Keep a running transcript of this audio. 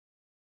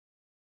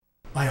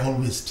I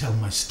always tell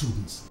my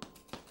students,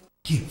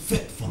 keep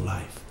fit for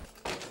life.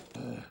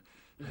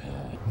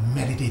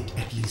 Meditate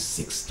at least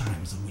 6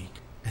 times a week.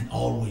 And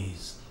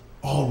always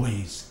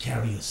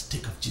carry a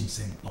stick of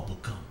ginseng bubble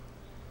gum.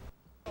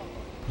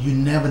 You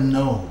never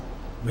know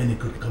when it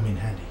could come in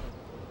handy.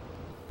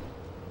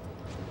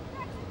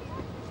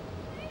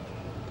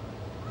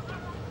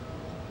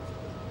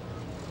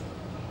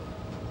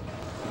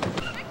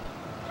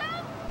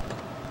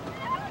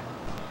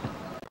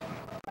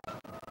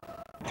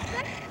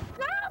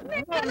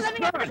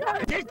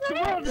 The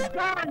world is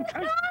gone!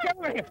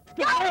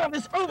 The world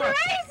is over!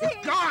 Crazy!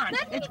 It's gone!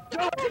 It's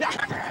gone!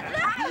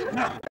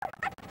 No!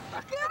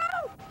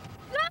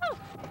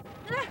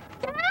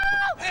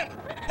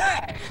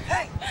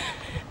 Hey!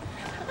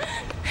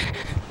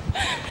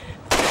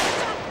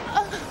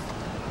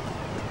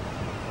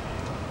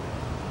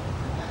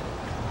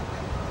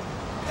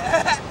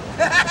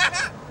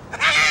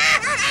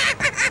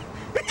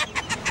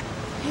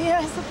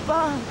 Here's a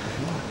bomb.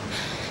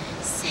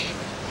 Safe.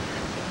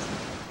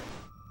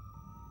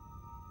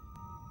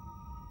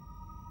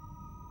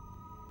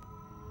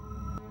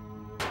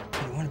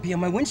 You want to be on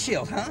my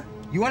windshield, huh?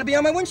 You want to be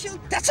on my windshield?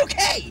 That's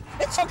okay!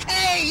 It's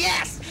okay,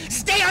 yes!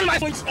 Stay on my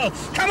windshield!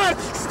 Come on,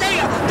 stay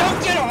up!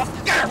 Don't get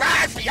off! Got a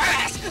ride for your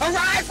ass! A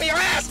ride for your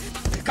ass!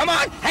 Come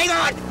on, hang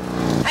on!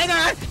 Hang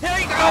on! Here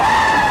we go!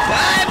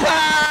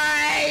 Bye-bye!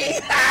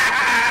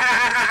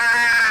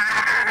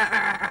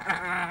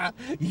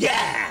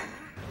 Yeah!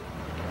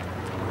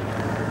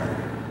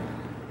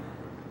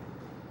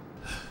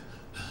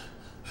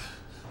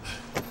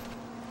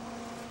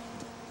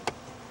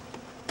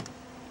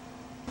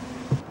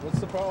 What's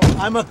the problem?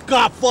 I'm a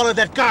cop. Follow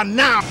that car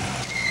now.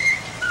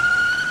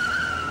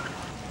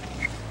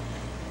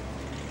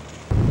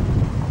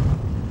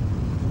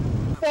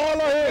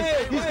 Follow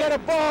him! He's got a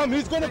bomb!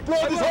 He's gonna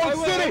blow this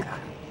whole city!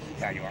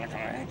 Yeah, you wanna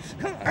come on?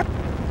 Come on.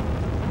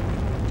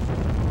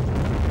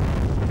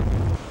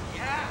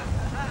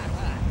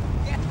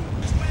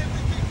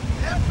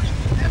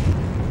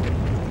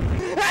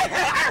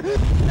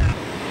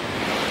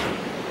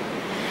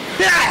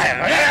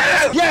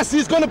 Yes,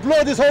 he's gonna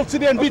blow this whole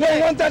city and we don't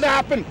want that to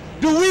happen,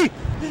 do we?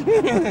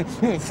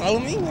 Follow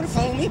me? You wanna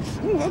follow me?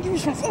 I'll give you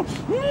some follow.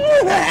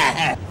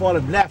 Follow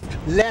him,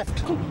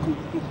 left.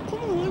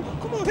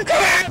 Come on.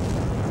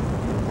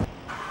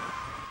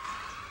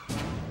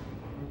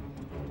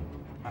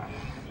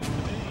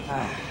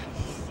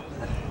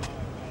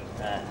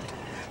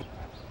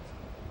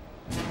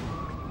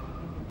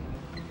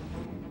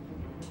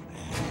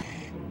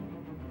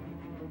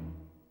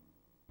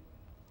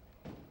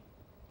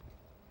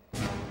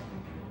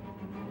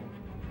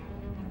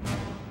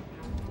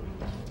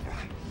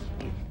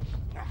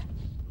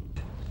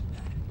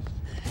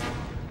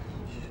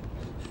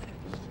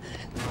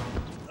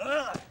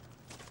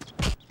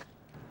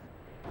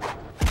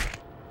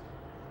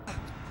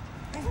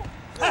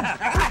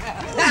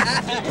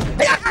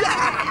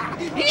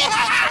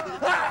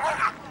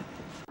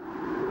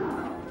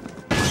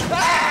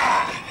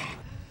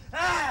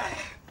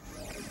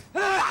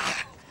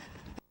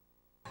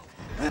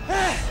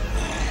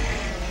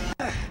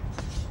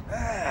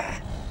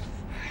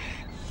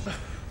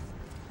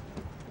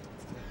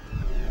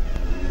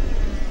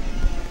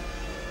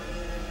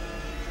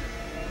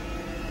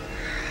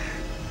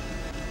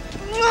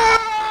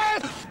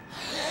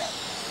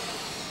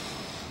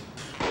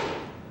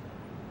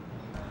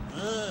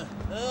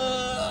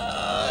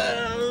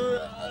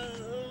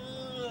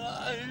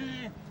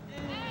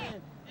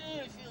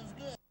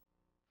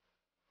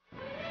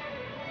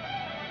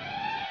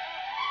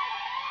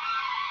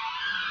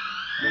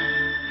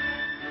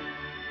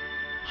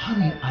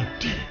 Honey, I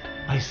did it.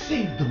 I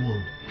saved the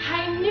world.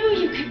 I knew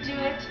you could do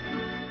it.